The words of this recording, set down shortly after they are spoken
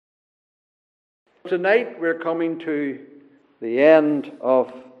Tonight we're coming to the end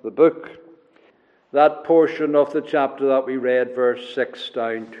of the book, that portion of the chapter that we read, verse 6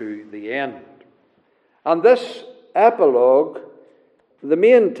 down to the end. And this epilogue, the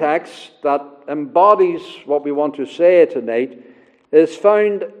main text that embodies what we want to say tonight, is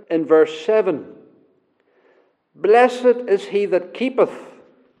found in verse 7. Blessed is he that keepeth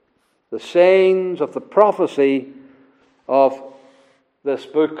the sayings of the prophecy of this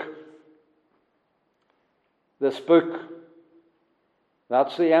book. This book.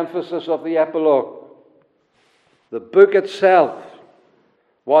 That's the emphasis of the epilogue. The book itself.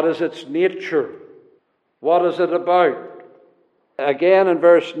 What is its nature? What is it about? Again in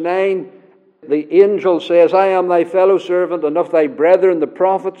verse 9, the angel says, I am thy fellow servant, and of thy brethren the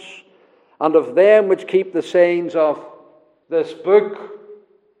prophets, and of them which keep the sayings of this book.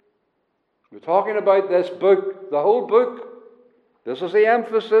 We're talking about this book, the whole book. This is the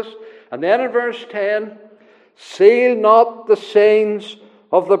emphasis. And then in verse 10, seal not the sayings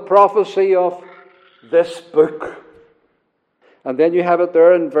of the prophecy of this book. And then you have it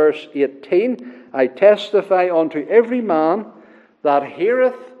there in verse 18. I testify unto every man that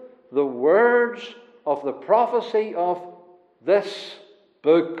heareth the words of the prophecy of this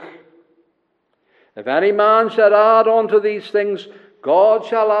book. If any man shall add unto these things, God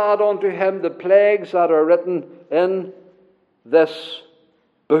shall add unto him the plagues that are written in this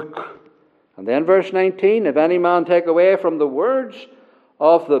book. And then verse 19, if any man take away from the words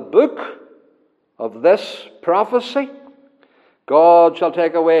of the book of this prophecy, God shall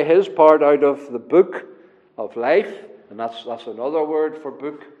take away his part out of the book of life. And that's another word for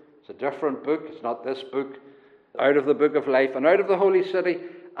book. It's a different book. It's not this book. Out of the book of life and out of the holy city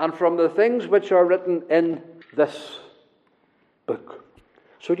and from the things which are written in this book.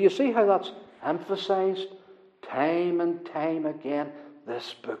 So do you see how that's emphasized time and time again?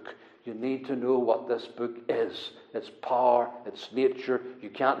 This book. You need to know what this book is. Its power, its nature. You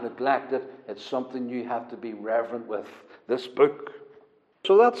can't neglect it. It's something you have to be reverent with. This book.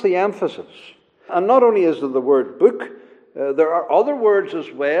 So that's the emphasis. And not only is there the word book, there are other words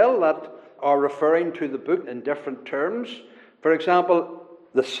as well that are referring to the book in different terms. For example,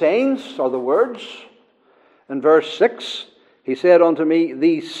 the sayings are the words. In verse 6, he said unto me,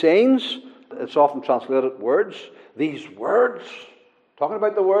 these sayings, it's often translated words, these words, talking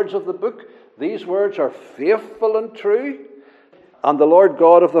about the words of the book, these words are faithful and true. And the Lord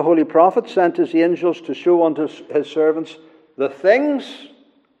God of the holy prophets sent his angels to show unto his servants the things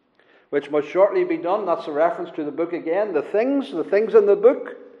which must shortly be done. That's a reference to the book again. The things in the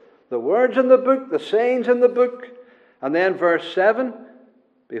book, the words in the book, the sayings in the book. And then verse 7,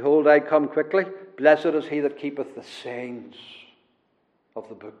 behold, I come quickly. Blessed is he that keepeth the sayings of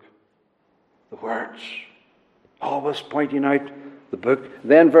the book. The words. Always pointing out the book.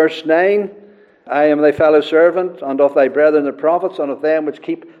 Then verse 9, I am thy fellow servant, and of thy brethren the prophets, and of them which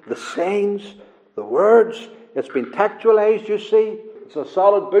keep the sayings, the words. It's been textualized, you see. It's a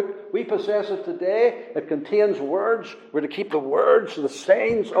solid book. We possess it today. It contains words. We're to keep the words, the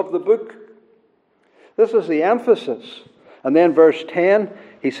sayings of the book. This is the emphasis. And then verse 10,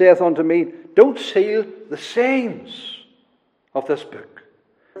 he saith unto me, don't seal the sayings of this book.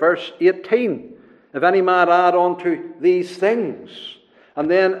 Verse 18, if any man add unto these things.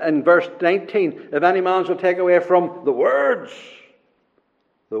 And then in verse 19, if any man shall take away from the words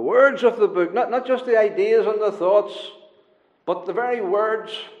of the book, not just the ideas and the thoughts, but the very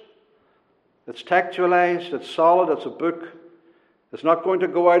words. It's textualized, it's solid, it's a book. It's not going to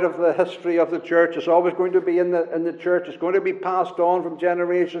go out of the history of the church. It's always going to be in the church. It's going to be passed on from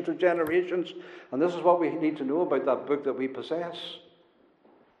generation to generations. And this is what we need to know about that book that we possess.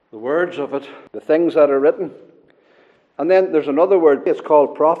 The words of it, the things that are written. And then there's another word. It's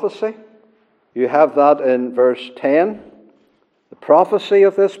called prophecy. You have that in verse 10. The prophecy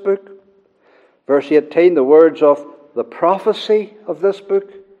of this book. Verse 18, the words of the prophecy of this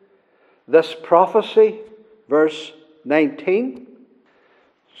book. This prophecy, verse 19.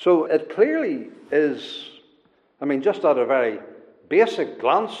 So it clearly is, just at a very basic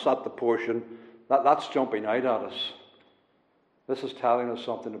glance at the portion, that's jumping out at us. This is telling us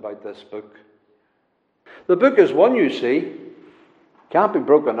something about this book. The book is one, you see. Can't be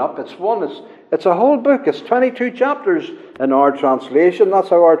broken up. It's one. It's a whole book. It's 22 chapters in our translation. That's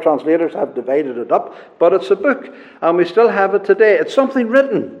how our translators have divided it up. But it's a book. And we still have it today. It's something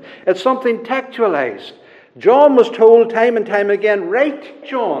written. It's something textualized. John was told time and time again, write,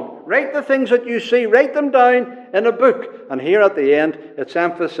 John, write the things that you see. Write them down in a book. And here at the end, it's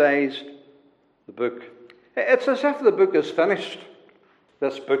emphasized the book. It's as if the book is finished.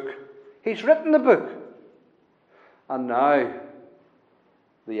 This book. He's written the book. And now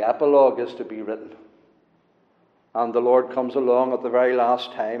the epilogue is to be written. And the Lord comes along at the very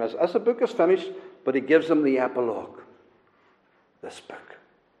last time, as the book is finished, but he gives them the epilogue. This book.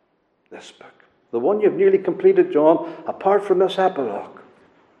 This book. The one you've nearly completed, John, apart from this epilogue.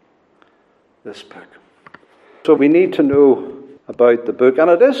 This book. So we need to know about the book. And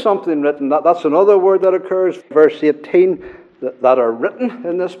it is something written. That's another word that occurs. Verse 18, that are written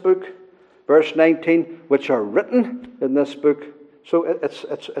in this book. Verse 19, which are written in this book. So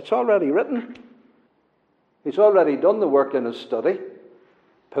it's already written. He's already done the work in his study.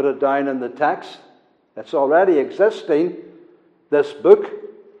 Put it down in the text. It's already existing, this book.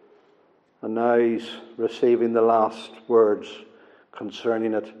 And now he's receiving the last words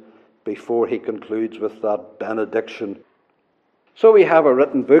concerning it before he concludes with that benediction. So we have a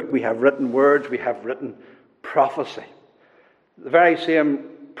written book, we have written words, we have written prophecy. The very same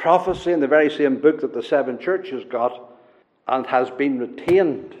prophecy and the very same book that the seven churches got and has been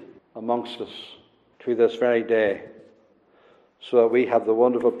retained amongst us to this very day, so that we have the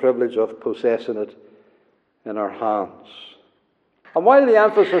wonderful privilege of possessing it in our hands. And while the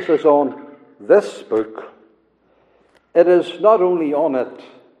emphasis is on this book, it is not only on it.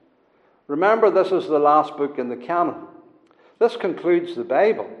 Remember, this is the last book in the canon. This concludes the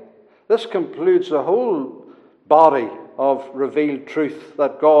Bible. This concludes the whole body of revealed truth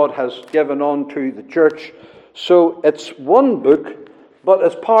that God has given unto the church. So it's one book, but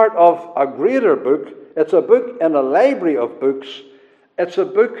it's part of a greater book. It's a book in a library of books. It's a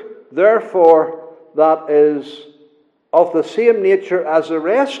book, therefore, that is of the same nature as the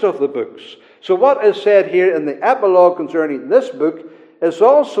rest of the books. So what is said here in the epilogue concerning this book is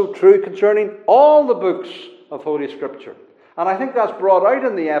also true concerning all the books of Holy Scripture. And I think that's brought out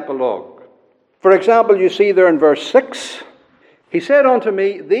in the epilogue. For example, you see there in verse 6, he said unto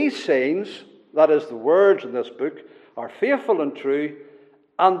me, these sayings, that is the words in this book, are faithful and true,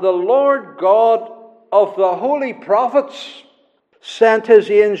 and the Lord God of the holy prophets sent his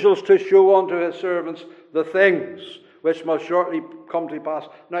angels to show unto his servants the things which must shortly come to pass.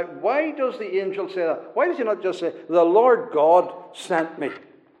 Now, why does the angel say that? Why does he not just say, the Lord God sent me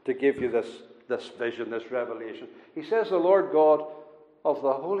to give you this vision, this revelation? He says the Lord God of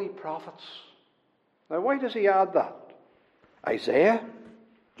the holy prophets. Now, why does he add that? Isaiah,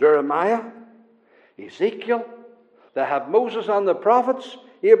 Jeremiah, Ezekiel, they have Moses and the prophets.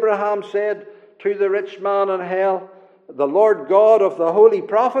 Abraham said to the rich man in hell, the Lord God of the holy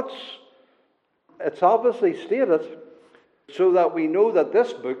prophets. It's obviously stated so that we know that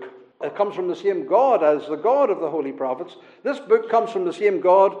this book, it comes from the same God as the God of the holy prophets. This book comes from the same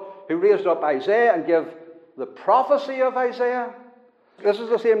God who raised up Isaiah and gave the prophecy of Isaiah. This is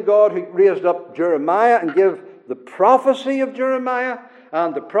the same God who raised up Jeremiah and gave the prophecy of Jeremiah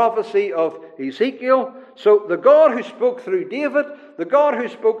and the prophecy of Ezekiel. So the God who spoke through David, the God who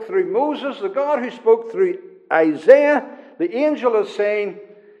spoke through Moses, the God who spoke through Isaiah, the angel is saying,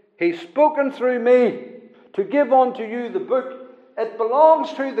 he's spoken through me to give unto you the book. It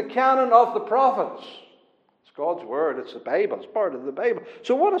belongs to the canon of the prophets. It's God's word, it's the Bible, it's part of the Bible.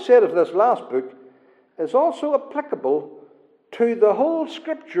 So what is said of this last book is also applicable to the whole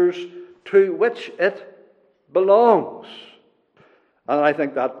scriptures to which it belongs. And I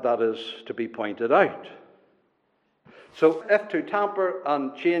think that is to be pointed out. So if to tamper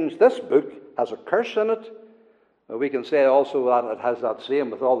and change this book has a curse in it, we can say also that it has that same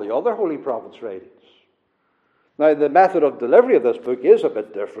with all the other holy prophets' writings. Now, the method of delivery of this book is a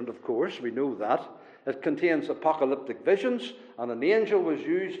bit different, of course. We know that. It contains apocalyptic visions, and an angel was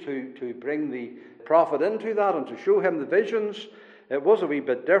used to bring the prophet into that and to show him the visions. It was a wee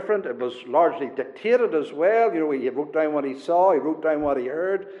bit different. It was largely dictated as well. You know, he wrote down what he saw, he wrote down what he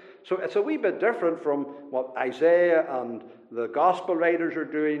heard. So it's a wee bit different from what Isaiah and the gospel writers are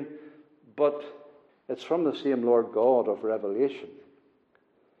doing, but it's from the same Lord God of Revelation.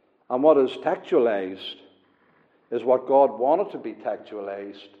 And what is textualized is what God wanted to be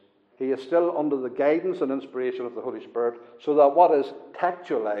textualized. He is still under the guidance and inspiration of the Holy Spirit, so that what is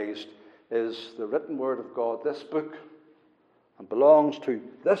textualized is the written word of God, this book, and belongs to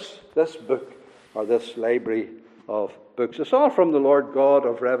this book, or this library of books. It's all from the Lord God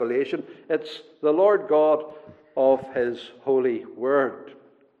of Revelation. It's the Lord God of his holy word.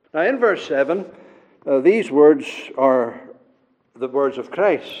 Now in verse 7, these words are the words of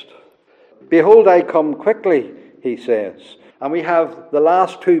Christ. Behold, I come quickly, he says. And we have the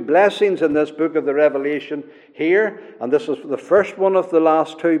last two blessings in this book of the Revelation here. And this is the first one of the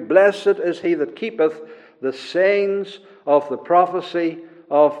last two. Blessed is he that keepeth the sayings of the prophecy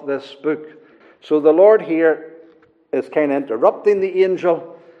of this book. So the Lord here is kind of interrupting the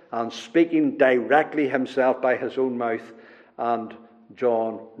angel and speaking directly himself by his own mouth and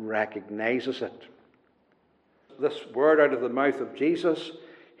John recognizes it. This word out of the mouth of Jesus,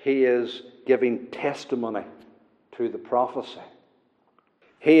 he is giving testimony to the prophecy.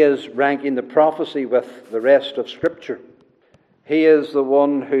 He is ranking the prophecy with the rest of Scripture. He is the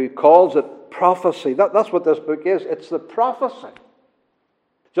one who calls it prophecy. That's what this book is. It's the prophecy.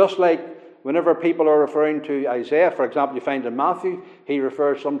 Just like whenever people are referring to Isaiah, for example, you find in Matthew, he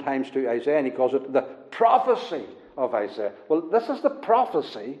refers sometimes to Isaiah and he calls it the prophecy of Isaiah. Well, this is the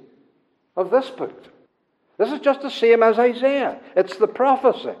prophecy of this book. This is just the same as Isaiah. It's the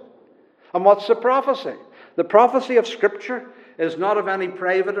prophecy. And what's the prophecy? The prophecy of Scripture is not of any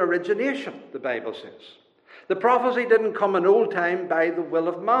private origination, the Bible says. The prophecy didn't come in old time by the will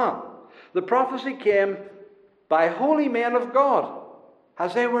of man. The prophecy came by holy men of God,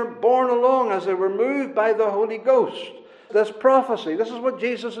 as they were borne along, as they were moved by the Holy Ghost. This prophecy, this is what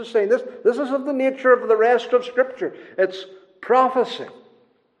Jesus is saying. This is of the nature of the rest of Scripture. It's prophecy.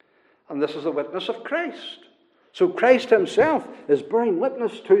 And this is the witness of Christ. So Christ himself is bearing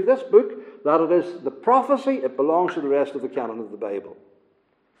witness to this book that it is the prophecy, it belongs to the rest of the canon of the Bible.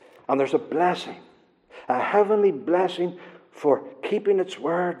 And there's a blessing, a heavenly blessing for keeping its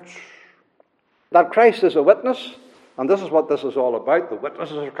words. That Christ is a witness, and this is what this is all about. The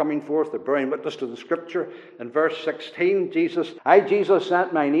witnesses are coming forth, they're bearing witness to the Scripture. In verse 16, Jesus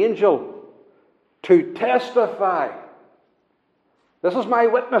sent mine angel to testify. This is my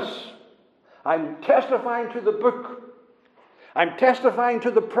witness. I'm testifying to the book. I'm testifying to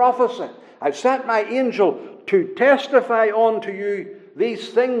the prophecy. I've sent my angel to testify unto you these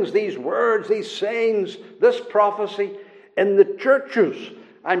things, these words, these sayings, this prophecy in the churches.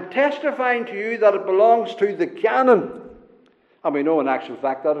 I'm testifying to you that it belongs to the canon. And we know in actual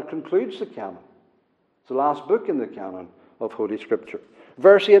fact that it concludes the canon. It's the last book in the canon of Holy Scripture.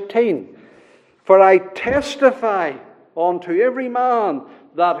 Verse 18. For I testify unto every man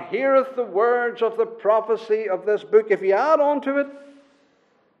that heareth the words of the prophecy of this book. If you add on to it,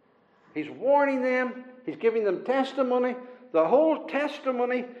 he's warning them, he's giving them testimony. The whole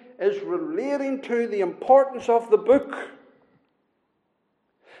testimony is relating to the importance of the book.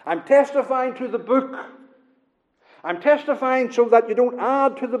 I'm testifying to the book. I'm testifying so that you don't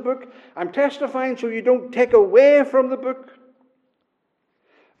add to the book. I'm testifying so you don't take away from the book.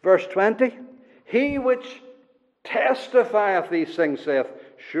 Verse 20. He which testifieth these things saith,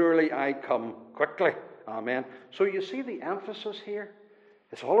 surely I come quickly. Amen. So you see the emphasis here.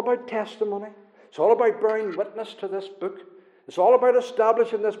 It's all about testimony. It's all about bearing witness to this book. It's all about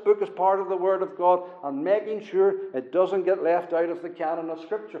establishing this book as part of the Word of God and making sure it doesn't get left out of the canon of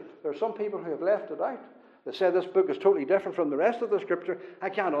Scripture. There are some people who have left it out. They say this book is totally different from the rest of the Scripture. I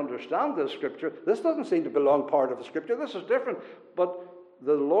can't understand this Scripture. This doesn't seem to belong part of the Scripture. This is different. But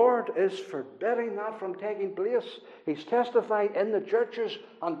the Lord is forbidding that from taking place. He's testifying in the churches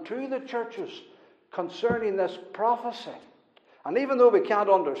and to the churches concerning this prophecy. And even though we can't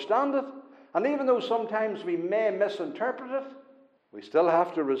understand it, and even though sometimes we may misinterpret it, we still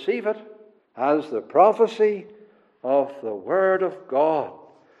have to receive it as the prophecy of the Word of God.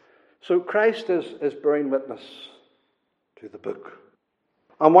 So Christ is bearing witness to the book.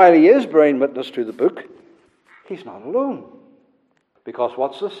 And while he is bearing witness to the book, he's not alone. Because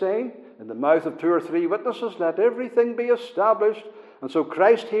what's the saying? In the mouth of 2 or 3 witnesses, let everything be established. And so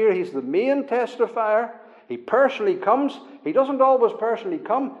Christ here, he's the main testifier. He personally comes. He doesn't always personally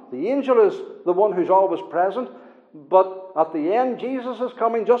come. The angel is the one who's always present. But at the end, Jesus is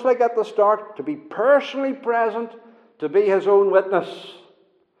coming, just like at the start, to be personally present, to be his own witness,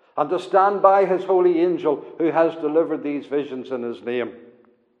 and to stand by his holy angel who has delivered these visions in his name.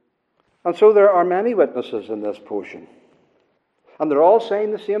 And so there are many witnesses in this portion. And they're all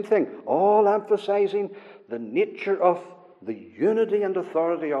saying the same thing, all emphasizing the nature of the unity and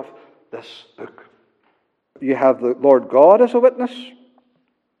authority of this book. You have the Lord God as a witness.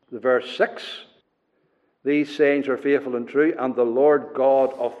 The verse 6, these sayings are faithful and true, and the Lord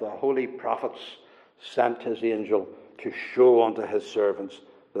God of the holy prophets sent his angel to show unto his servants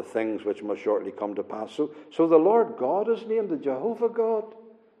the things which must shortly come to pass. So the Lord God is named the Jehovah God,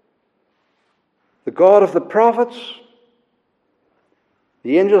 the God of the prophets.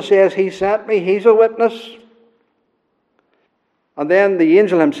 The angel says, he sent me, he's a witness. And then the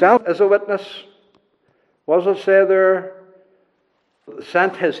angel himself is a witness. What does it say there?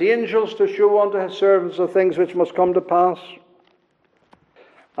 Sent his angels to show unto his servants the things which must come to pass.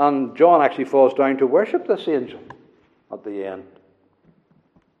 And John actually falls down to worship this angel at the end.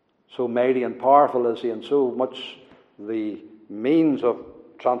 So mighty and powerful is he, and so much the means of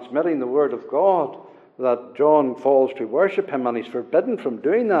transmitting the word of God, that John falls to worship him, and he's forbidden from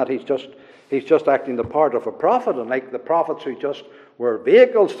doing that. He's just acting the part of a prophet, and like the prophets who just were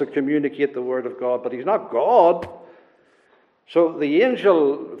vehicles to communicate the word of God, but he's not God. So the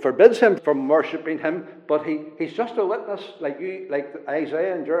angel forbids him from worshipping him, but he's just a witness like you, like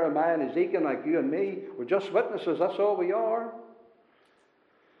Isaiah and Jeremiah and Ezekiel, like you and me. We're just witnesses, that's all we are.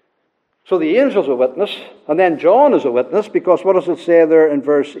 So the angel's a witness, and then John is a witness, because what does it say there in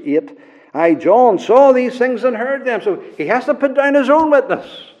verse 8? I, John, saw these things and heard them. So he has to put down his own witness.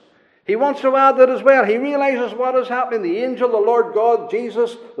 He wants to add that as well. He realizes what is happening. The angel, the Lord God,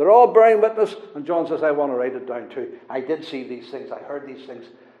 Jesus, they're all bearing witness. And John says, I want to write it down too. I did see these things. I heard these things.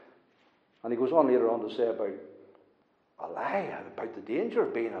 And he goes on later on to say about a lie, about the danger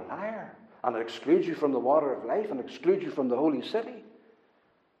of being a liar. And it excludes you from the water of life and excludes you from the holy city.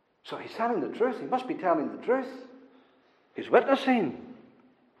 So he's telling the truth. He must be telling the truth. He's witnessing.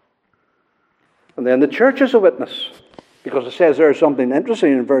 And then the church is a witness. Because it says there something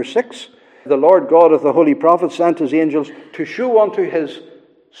interesting in verse 6. The Lord God of the holy prophets sent his angels to show unto his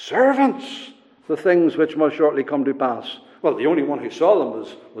servants the things which must shortly come to pass. Well, the only one who saw them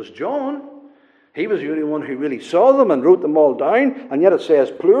was John. He was the only one who really saw them and wrote them all down. And yet it says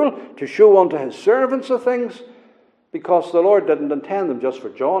plural, to show unto his servants the things. Because the Lord didn't intend them just for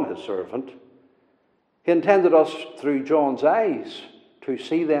John, his servant. He intended us through John's eyes to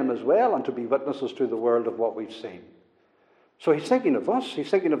see them as well and to be witnesses to the world of what we've seen. So he's thinking of us.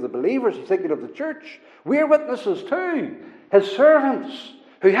 He's thinking of the believers. He's thinking of the church. We're witnesses too. His servants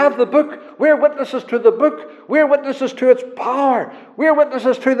who have the book. We're witnesses to the book. We're witnesses to its power. We're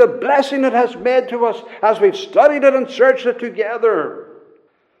witnesses to the blessing it has made to us as we've studied it and searched it together.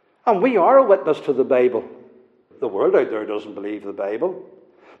 And we are a witness to the Bible. The world out there doesn't believe the Bible.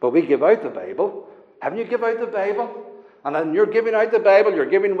 But we give out the Bible. Haven't you given out the Bible? And then you're giving out the Bible, you're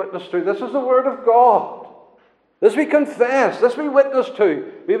giving witness to. This is the Word of God. This we confess. This we witness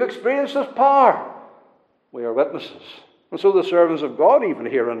to. We've experienced His power. We are witnesses. And so the servants of God even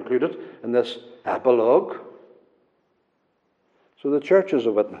here are included in this epilogue. So the church is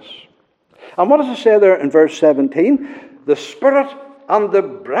a witness. And what does it say there in verse 17? The Spirit and the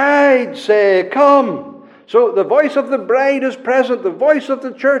bride say, come. So the voice of the bride is present. The voice of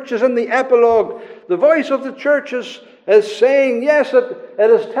the church is in the epilogue. The voice of the church is saying, yes, it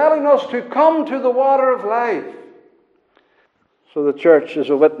is telling us to come to the water of life. So the church is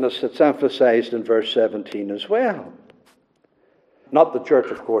a witness. It's emphasized in verse 17 as well. Not the church,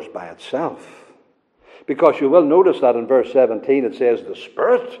 of course, by itself. Because you will notice that in verse 17 it says, the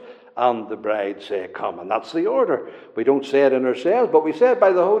Spirit and the bride say, come. And that's the order. We don't say it in ourselves, but we say it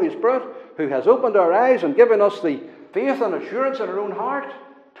by the Holy Spirit, who has opened our eyes and given us the faith and assurance in our own heart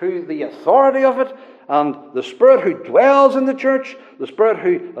to the authority of it. And the Spirit who dwells in the church, the Spirit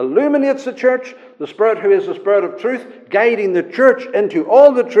who illuminates the church, the Spirit who is the Spirit of truth, guiding the church into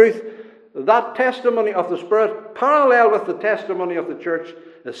all the truth. That testimony of the Spirit, parallel with the testimony of the church,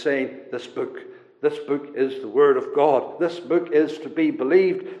 is saying, this book is the Word of God. This book is to be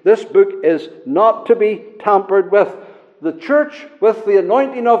believed. This book is not to be tampered with. The church with the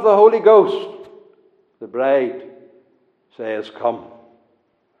anointing of the Holy Ghost, the bride says, come.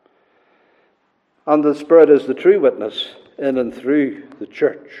 And the Spirit is the true witness in and through the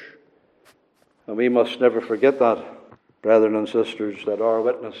church. And we must never forget that, brethren and sisters, that our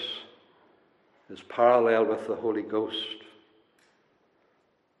witness is parallel with the Holy Ghost.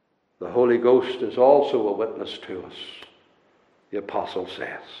 The Holy Ghost is also a witness to us, the apostle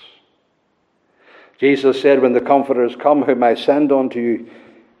says. Jesus said, when the Comforter is come, whom I send unto you,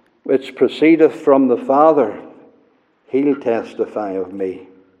 which proceedeth from the Father, he'll testify of me.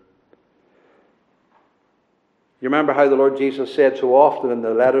 You remember how the Lord Jesus said so often in the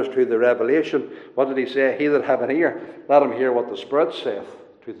letters to the Revelation, what did he say? He that hath an ear, let him hear what the Spirit saith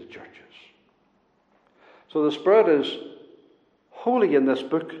to the churches. So the Spirit is wholly in this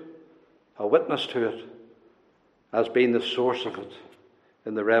book, a witness to it, as being the source of it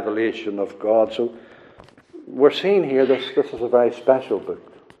in the revelation of God. So we're seeing here this is a very special book.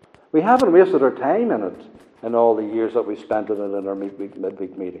 We haven't wasted our time in it in all the years that we spent in it in our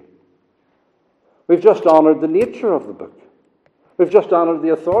midweek meeting. We've just honoured the nature of the book. We've just honoured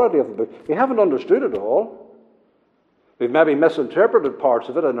the authority of the book. We haven't understood it all. We've maybe misinterpreted parts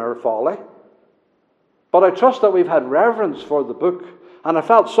of it in our folly. But I trust that we've had reverence for the book, and I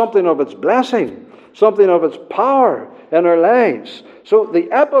felt something of its blessing, something of its power in our lives. So the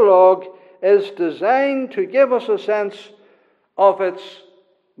epilogue is designed to give us a sense of its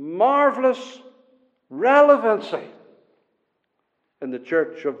marvellous relevancy in the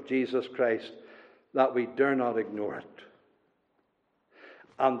Church of Jesus Christ, that we dare not ignore it,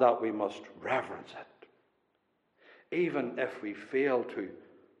 and that we must reverence it. even if we fail to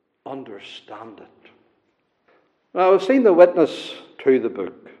understand it. Now, we've seen the witness to the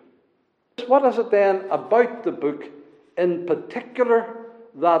book. What is it then about the book in particular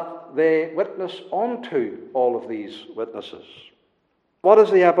that they witness unto all of these witnesses? What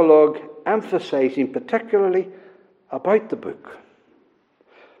is the epilogue emphasizing particularly about the book?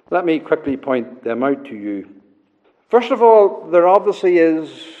 Let me quickly point them out to you. First of all, there obviously is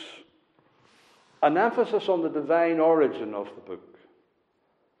an emphasis on the divine origin of the book.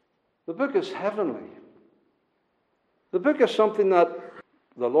 The book is heavenly. The book is something that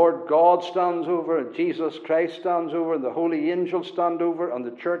the Lord God stands over, and Jesus Christ stands over, and the holy angels stand over, and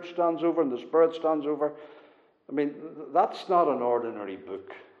the church stands over, and the Spirit stands over. I mean, that's not an ordinary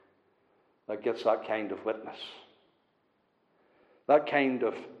book that gets that kind of witness. That kind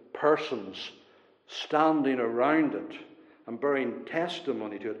of persons standing around it and bearing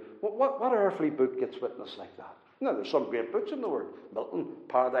testimony to it. What earthly book gets witness like that? Now, there's some great books in the world. Milton,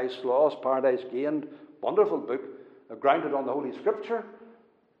 Paradise Lost, Paradise Gained, wonderful book, grounded on the Holy Scripture,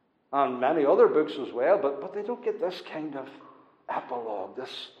 and many other books as well, but they don't get this kind of epilogue,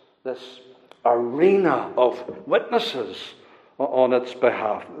 this arena of witnesses on its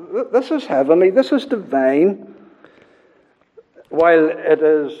behalf. This is heavenly, this is divine. While it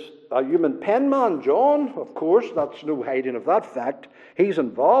is a human penman, John, of course, that's no hiding of that fact. He's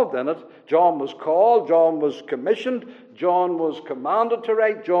involved in it. John was called, John was commissioned, John was commanded to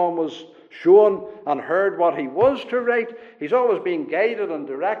write, John was shown and heard what he was to write. He's always being guided and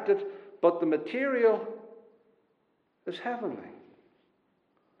directed, but the material is heavenly.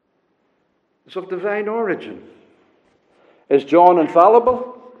 It's of divine origin. Is John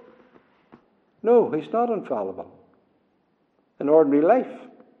infallible? No, he's not infallible. In ordinary life,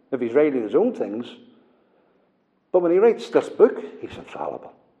 if he's writing his own things. But when he writes this book, he's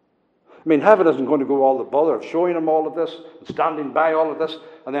infallible. I mean, heaven isn't going to go all the bother of showing him all of this and standing by all of this,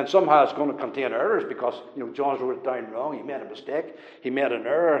 and then somehow it's going to contain errors because, John wrote it down wrong. He made a mistake. He made an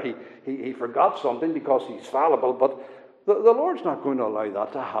error. He forgot something because he's fallible. But the Lord's not going to allow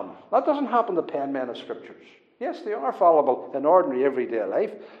that to happen. That doesn't happen to penmen of Scriptures. Yes, they are fallible in ordinary everyday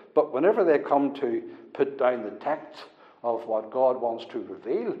life, but whenever they come to put down the text of what God wants to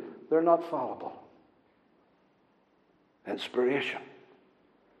reveal, they're not fallible. Inspiration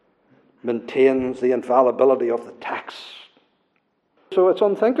maintains the infallibility of the text. So it's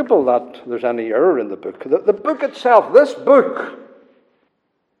unthinkable that there's any error in the book. The book itself, this book,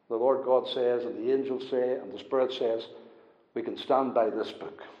 the Lord God says, and the angels say, and the Spirit says, we can stand by this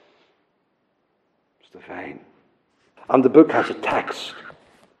book. It's divine. And the book has a text.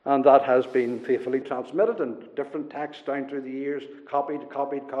 And that has been faithfully transmitted in different texts down through the years, copied.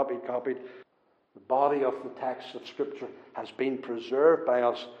 The body of the text of Scripture has been preserved by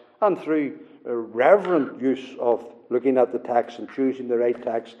us, and through a reverent use of looking at the text and choosing the right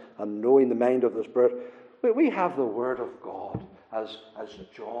text and knowing the mind of the Spirit, we have the Word of God as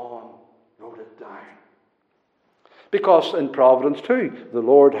John wrote it down. Because in providence too, the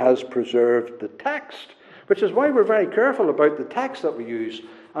Lord has preserved the text, which is why we're very careful about the text that we use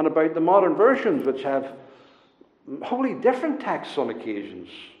and about the modern versions, which have wholly different texts on occasions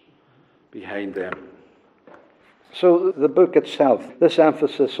behind them. So the book itself, this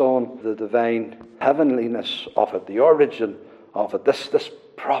emphasis on the divine heavenliness of it, the origin of it, this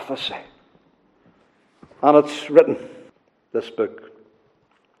prophecy. And it's written, this book.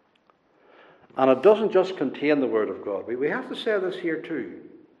 And it doesn't just contain the Word of God. We have to say this here too.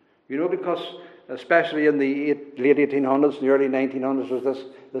 Because especially in the late 1800s, the early 1900s, was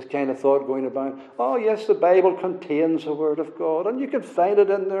this kind of thought going about, oh yes, the Bible contains the Word of God, and you can find it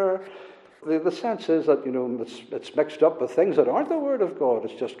in there. The sense is that, it's mixed up with things that aren't the Word of God.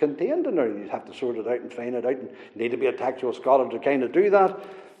 It's just contained in there. You have to sort it out and find it out, and you need to be a textual scholar to kind of do that.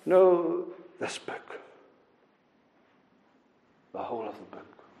 No, this book, the whole of the book,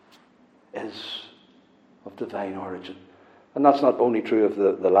 is of divine origin. And that's not only true of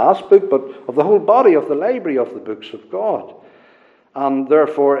the last book, but of the whole body of the library of the books of God. And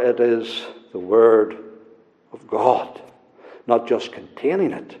therefore it is the Word of God, not just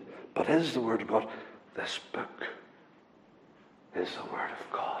containing it, but is the Word of God. This book is the Word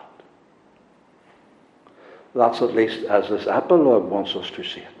of God. That's at least as this epilogue wants us to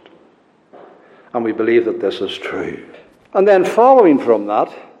see it. And we believe that this is true. And then following from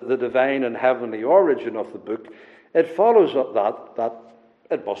that, the divine and heavenly origin of the book, it follows that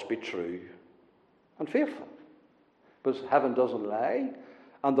it must be true and faithful. Because heaven doesn't lie,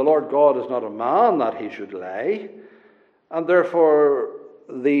 and the Lord God is not a man that he should lie, and therefore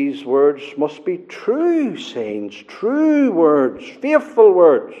these words must be true sayings, true words, faithful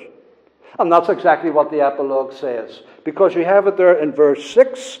words. And that's exactly what the epilogue says. Because you have it there in verse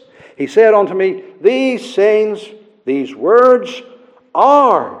 6. He said unto me, these sayings, these words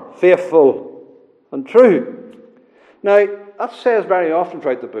are faithful and true. Now, that says very often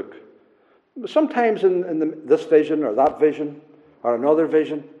throughout the book. Sometimes in this vision or that vision or another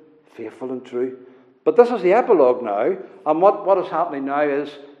vision, faithful and true. But this is the epilogue now, and what is happening now is,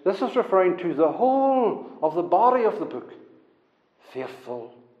 this is referring to the whole of the body of the book.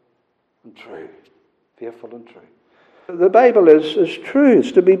 Faithful and true. Faithful and true. The Bible is true.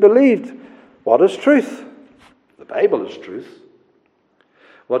 It's to be believed. What is truth? The Bible is truth.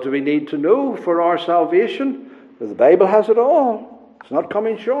 What do we need to know for our salvation? Well, the Bible has it all. It's not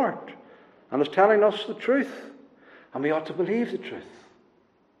coming short. And it's telling us the truth. And we ought to believe the truth.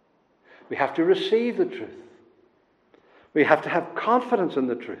 We have to receive the truth. We have to have confidence in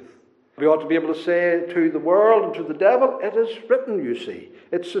the truth. We ought to be able to say to the world and to the devil, it is written, you see.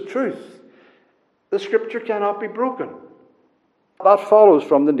 It's the truth. The Scripture cannot be broken. That follows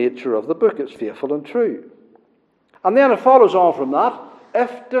from the nature of the book. It's faithful and true. And then it follows on from that.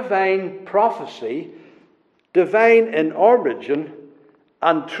 If divine prophecy, divine in origin,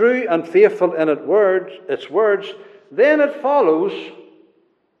 and true and faithful in its words, then it follows,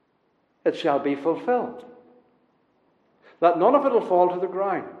 it shall be fulfilled. That none of it will fall to the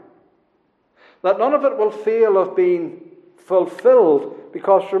ground. That none of it will fail of being fulfilled,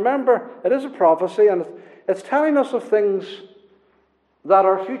 because remember, it is a prophecy and it's telling us of things that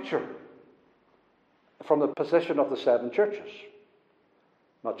are future from the position of the seven churches.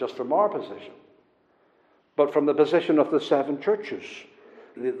 Not just from our position, but from the position of the seven churches.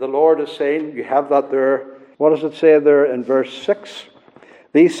 The Lord is saying, you have that there. What does it say there in verse 6?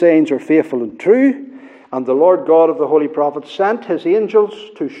 These sayings are faithful and true, and the Lord God of the holy prophets sent his angels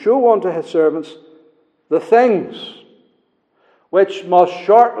to show unto his servants the things which must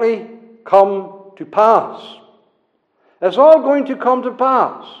shortly come to pass. It's all going to come to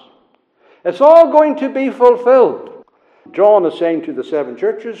pass. It's all going to be fulfilled. John is saying to the seven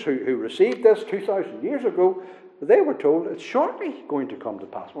churches who received this 2,000 years ago, they were told it's shortly going to come to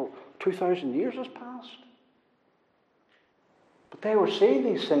pass. Well, 2,000 years has passed. But they were seeing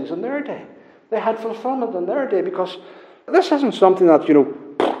these things in their day. They had fulfillment in their day, because this isn't something that,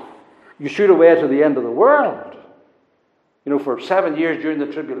 you shoot away to the end of the world. For 7 years during the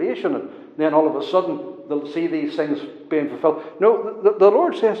tribulation, and then all of a sudden they'll see these things being fulfilled. No, the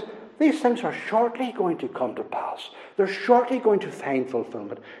Lord says, these things are shortly going to come to pass. They're shortly going to find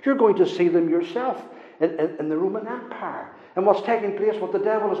fulfillment. You're going to see them yourself in the Roman Empire, and what's taking place, what the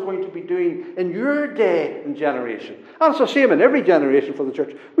devil is going to be doing in your day and generation. And it's the same in every generation for the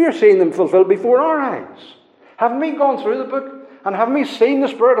church. We are seeing them fulfilled before our eyes. Haven't we gone through the book, and haven't we seen the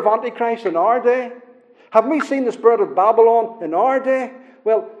spirit of Antichrist in our day? Haven't we seen the spirit of Babylon in our day?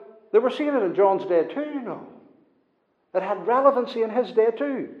 Well, they were seeing it in John's day too, It had relevancy in his day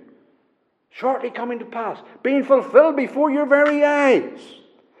too. Shortly coming to pass, being fulfilled before your very eyes.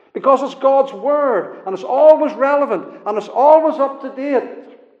 Because it's God's word, and it's always relevant, and it's always up to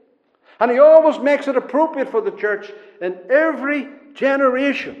date. And he always makes it appropriate for the church in every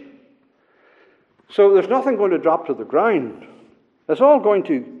generation. So there's nothing going to drop to the ground. It's all going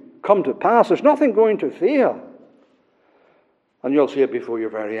to come to pass. There's nothing going to fail. And you'll see it before your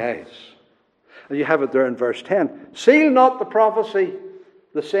very eyes. And you have it there in verse 10. Seal not the prophecy,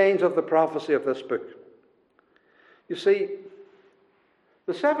 the sayings of the prophecy of this book. You see,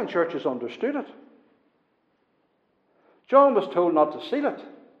 the seven churches understood it. John was told not to seal it.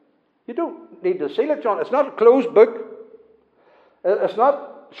 You don't need to seal it, John. It's not a closed book. It's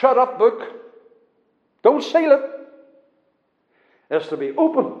not a shut up book. Don't seal it. It's to be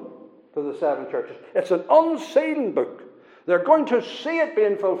open to the seven churches. It's an unsealed book. They're going to see it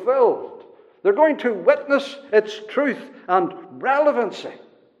being fulfilled. They're going to witness its truth and relevancy.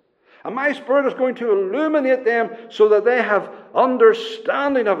 And my Spirit is going to illuminate them so that they have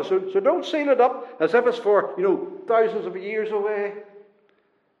understanding of it. So don't seal it up as if it's for, thousands of years away.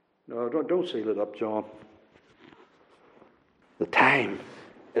 No, don't seal it up, John. The time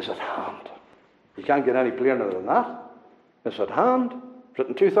is at hand. You can't get any plainer than that. It's at hand.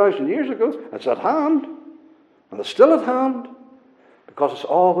 Written 2,000 years ago. It's at hand. And it's still at hand. Because it's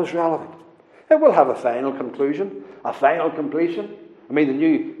always relevant. It will have a final conclusion. A final completion. I mean, the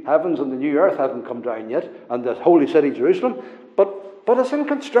new heavens and the new earth haven't come down yet, and the holy city Jerusalem, but it's in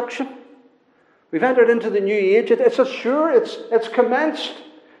construction. We've entered into the new age. It's assured, it's commenced.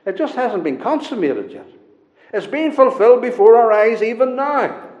 It just hasn't been consummated yet. It's being fulfilled before our eyes even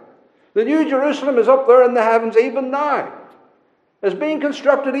now. The new Jerusalem is up there in the heavens even now. It's being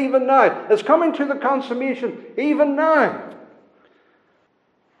constructed even now. It's coming to the consummation even now.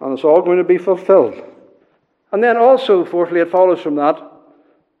 And it's all going to be fulfilled. And then also, fourthly, it follows from that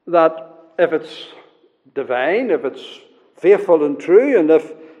if it's divine, if it's faithful and true, and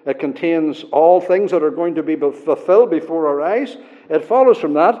if it contains all things that are going to be fulfilled before our eyes, it follows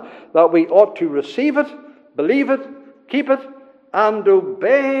from that we ought to receive it, believe it, keep it, and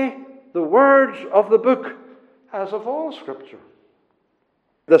obey the words of the book as of all Scripture.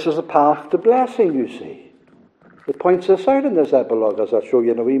 This is a path to blessing, you see. It points this out in this epilogue, as I'll show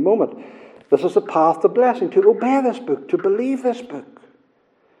you in a wee moment. This is a path to blessing, to obey this book, to believe this book.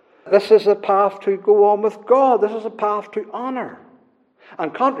 This is a path to go on with God. This is a path to honour.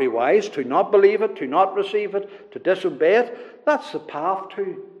 And contrariwise, to not believe it, to not receive it, to disobey it, that's the path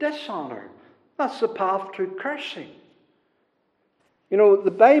to dishonour. That's the path to cursing. You know,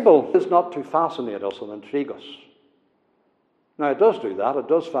 the Bible is not to fascinate us and intrigue us. Now, it does do that. It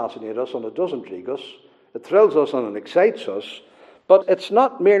does fascinate us and it does intrigue us. It thrills us and it excites us. But it's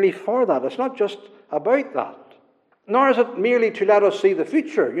not merely for that. It's not just about that. Nor is it merely to let us see the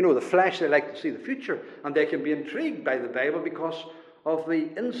future. You know, the flesh, they like to see the future. And they can be intrigued by the Bible because of the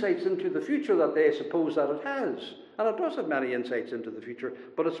insights into the future that they suppose that it has. And it does have many insights into the future.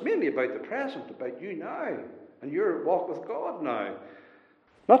 But it's mainly about the present, about you now. And your walk with God now.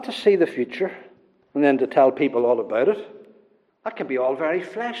 Not to see the future and then to tell people all about it. That can be all very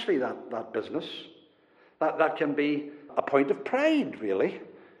fleshly, that business. That can be a point of pride, really.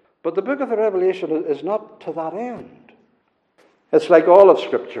 But the book of the Revelation is not to that end. It's like all of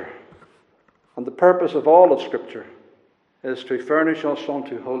Scripture. And the purpose of all of Scripture is to furnish us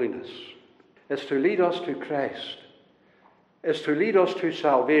unto holiness. It's to lead us to Christ. It's to lead us to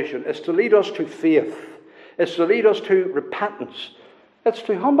salvation. It's to lead us to faith. It's to lead us to repentance. It's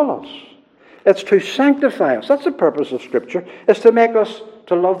to humble us. It's to sanctify us. That's the purpose of Scripture. It's to make us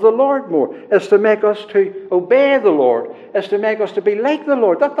to love the Lord more. It's to make us to obey the Lord. It's to make us to be like the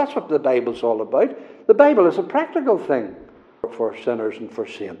Lord. That's what the Bible's all about. The Bible is a practical thing for sinners and for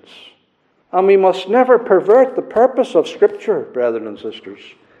saints. And we must never pervert the purpose of Scripture, brethren and sisters.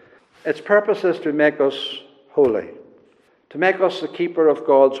 Its purpose is to make us holy, to make us the keeper of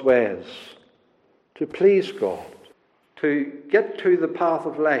God's ways, to please God, to get to the path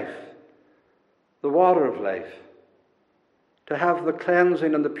of life, the water of life, to have the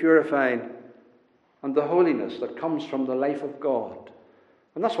cleansing and the purifying and the holiness that comes from the life of God.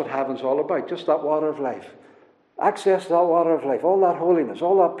 And that's what heaven's all about, just that water of life. Access to that water of life, all that holiness,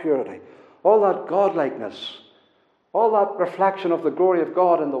 all that purity, all that godlikeness, all that reflection of the glory of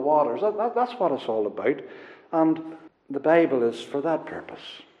God in the waters. That's what it's all about. And the Bible is for that purpose,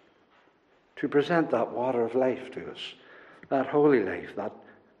 to present that water of life to us, that holy life, that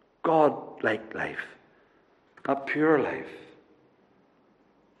God-like life, that pure life.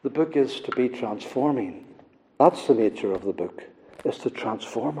 The book is to be transforming. That's the nature of the book, is to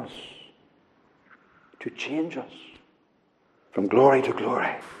transform us, to change us from glory to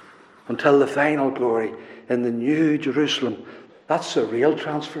glory until the final glory in the new Jerusalem. That's the real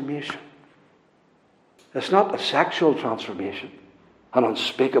transformation. It's not a sexual transformation, an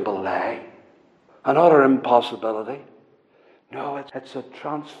unspeakable lie, an utter impossibility. No, it's a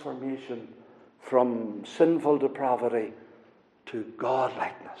transformation from sinful depravity to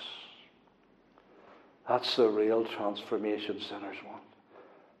godlikeness. That's the real transformation sinners want.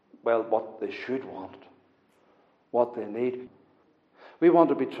 Well, what they should want, what they need. We want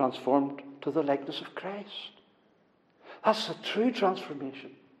to be transformed to the likeness of Christ. That's the true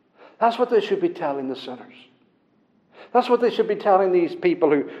transformation. That's what they should be telling the sinners. That's what they should be telling these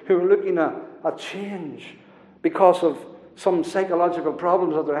people who are looking at a change because of some psychological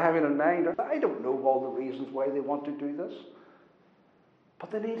problems that they're having in mind. I don't know all the reasons why they want to do this.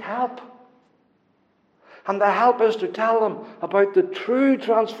 But they need help. And the help is to tell them about the true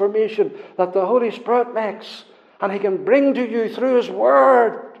transformation that the Holy Spirit makes. And He can bring to you through His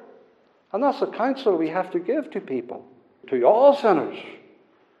Word. And that's the counsel we have to give to people. To all sinners.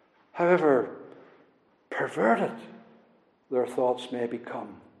 However perverted their thoughts may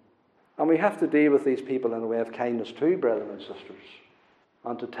become. And we have to deal with these people in a way of kindness too, brethren and sisters.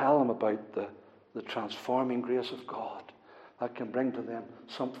 And to tell them about the transforming grace of God that can bring to them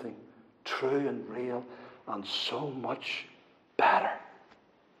something true and real and so much better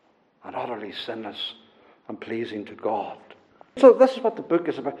and utterly sinless and pleasing to God. So this is what the book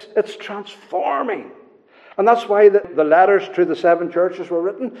is about. It's transforming. And that's why the letters to the 7 churches were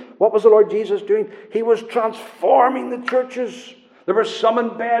written. What was the Lord Jesus doing? He was transforming the churches. There were some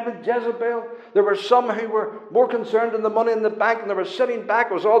in bed with Jezebel. There were some who were more concerned in the money in the bank, and they were sitting back.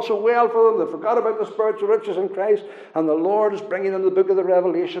 It was all so well for them. They forgot about the spiritual riches in Christ. And the Lord is bringing in the book of the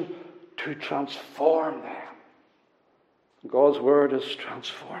Revelation to transform them. God's word is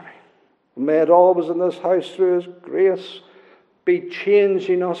transforming. May it always in this house, through his grace, be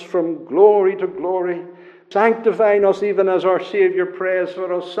changing us from glory to glory, sanctifying us even as our Saviour prays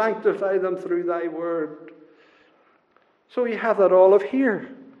for us. Sanctify them through thy word. So you have that all of here.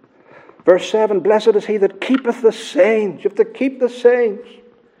 Verse 7, blessed is he that keepeth the sayings. You have to keep the sayings.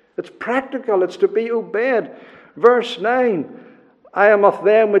 It's practical. It's to be obeyed. Verse 9, I am of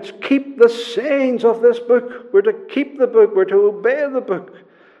them which keep the sayings of this book. We're to keep the book. We're to obey the book.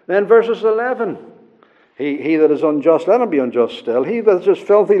 Then verses 11, he that is unjust, let him be unjust still. He that is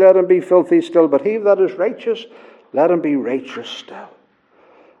filthy, let him be filthy still. But he that is righteous, let him be righteous still.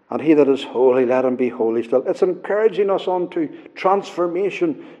 And he that is holy, let him be holy still. It's encouraging us onto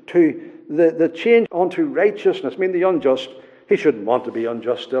transformation, to the change onto righteousness. I mean, the unjust, he shouldn't want to be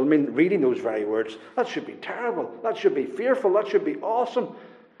unjust still. I mean, reading those very words, that should be terrible. That should be fearful. That should be awesome.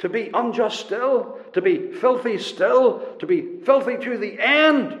 To be unjust still, to be filthy still, to be filthy to the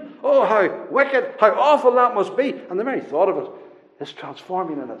end. Oh, how wicked, how awful that must be. And the very thought of it is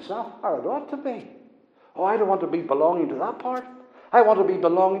transforming in itself, or it ought to be. Oh, I don't want to be belonging to that part. I want to be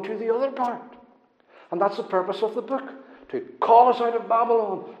belonging to the other part. And that's the purpose of the book, to call us out of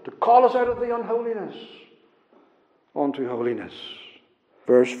Babylon, to call us out of the unholiness unto holiness.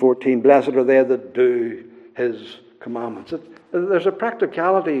 Verse 14, blessed are they that do his commandments. There's a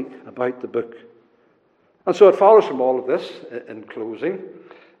practicality about the book. And so it follows from all of this, in closing,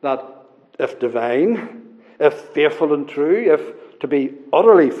 that if divine, if faithful and true, if to be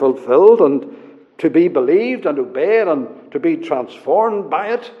utterly fulfilled and to be believed and obeyed and to be transformed by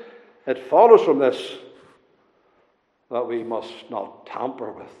it, it follows from this that we must not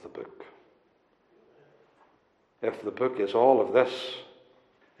tamper with the book. If the book is all of this,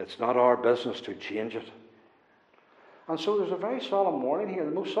 it's not our business to change it. And so there's a very solemn warning here,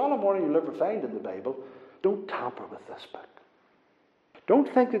 the most solemn warning you'll ever find in the Bible. Don't tamper with this book.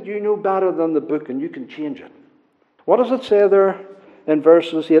 Don't think that you know better than the book and you can change it. What does it say there in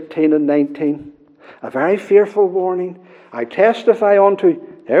verses 18 and 19? A very fearful warning. I testify unto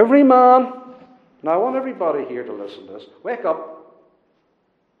every man. Now I want everybody here to listen to this. Wake up.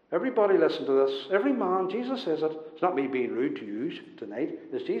 Everybody listen to this. Every man, Jesus says it. It's not me being rude to you tonight.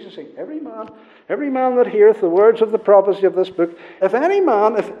 It's Jesus saying, every man that heareth the words of the prophecy of this book, if any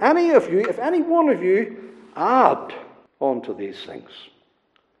man, if any one of you add unto these things,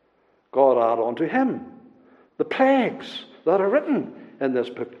 God add unto him the plagues that are written in this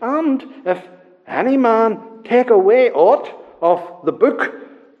book. And if any man take away aught of the book,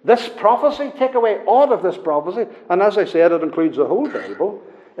 this prophecy, take away aught of this prophecy, and as I said, it includes the whole Bible.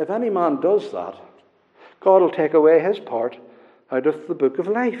 If any man does that, God will take away his part out of the book of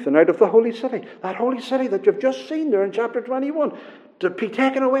life and out of the holy city. That holy city that you've just seen there in chapter 21. To be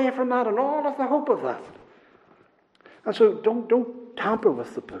taken away from that and all of the hope of that. And so don't tamper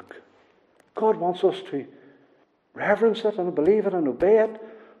with the book. God wants us to reverence it and believe it and obey it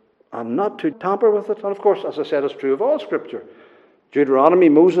and not to tamper with it. And of course, as I said, it's true of all Scripture. Deuteronomy,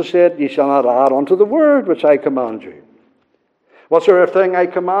 Moses said, ye shall not add unto the word which I command you. Whatsoever thing I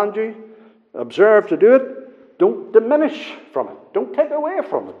command you, observe to do it. Don't diminish from it. Don't take away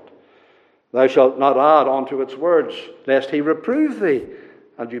from it. Thou shalt not add unto its words, lest he reprove thee,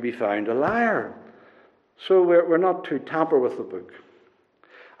 and you be found a liar. So we're not to tamper with the book.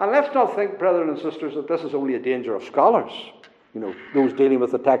 And let's not think, brethren and sisters, that this is only a danger of scholars. You know, those dealing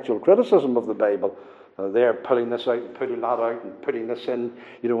with the textual criticism of the Bible. They're pulling this out and putting that out and putting this in,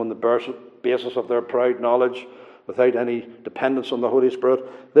 on the basis of their proud knowledge, without any dependence on the Holy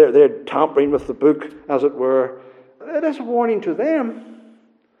Spirit. They're tampering with the book, as it were. It is a warning to them.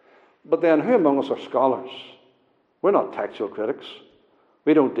 But then, who among us are scholars? We're not textual critics.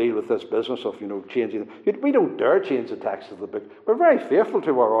 We don't deal with this business of, changing. We don't dare change the text of the book. We're very faithful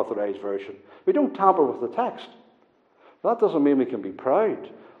to our authorized version. We don't tamper with the text. That doesn't mean we can be proud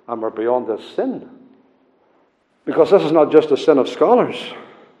and we're beyond this sin. Because this is not just a sin of scholars.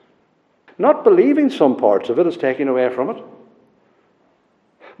 Not believing some parts of it is taking away from it.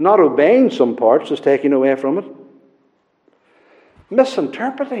 Not obeying some parts is taking away from it.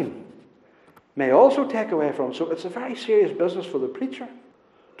 Misinterpreting may also take away from it. So it's a very serious business for the preacher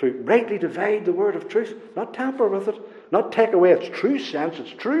to rightly divide the word of truth, not tamper with it, not take away its true sense,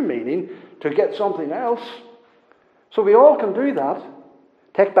 its true meaning, to get something else. So we all can do that.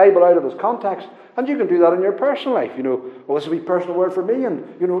 Take Bible out of its context. And you can do that in your personal life. Well, this will be a personal word for me, and,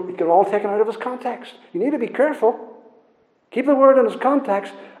 it can all taken out of its context. You need to be careful. Keep the word in its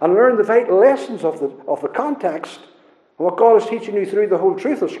context and learn the vital lessons of the context and what God is teaching you through the whole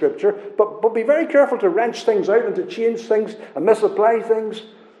truth of Scripture. But be very careful to wrench things out and to change things and misapply things,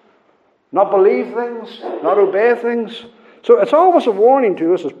 not believe things, not obey things. So it's always a warning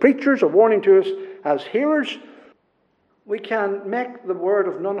to us as preachers, a warning to us as hearers. We can make the word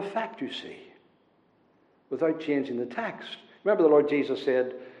of none effect, you see, without changing the text. Remember the Lord Jesus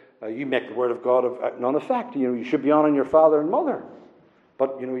said, you make the word of God of none effect. You should be honoring your father and mother.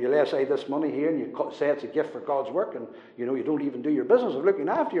 But, you lay aside this money here and you say it's a gift for God's work and, you don't even do your business of looking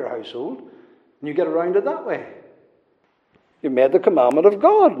after your household. And you get around it that way. You made the commandment of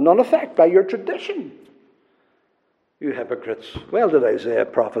God none effect by your tradition. You hypocrites. Well did Isaiah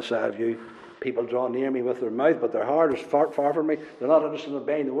prophesy of you. People draw near me with their mouth, but their heart is far from me. They're not interested in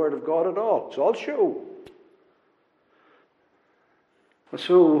obeying the word of God at all. It's all show. And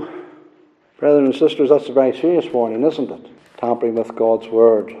so, brothers and sisters, that's a very serious warning, isn't it? Tampering with God's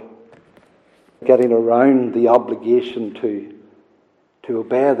word. Getting around the obligation to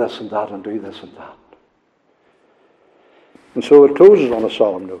obey this and that and do this and that. And so it closes on a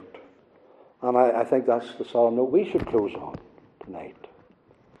solemn note. And I think that's the solemn note we should close on tonight.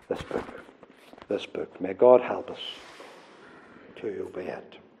 This book. May God help us to obey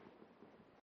it.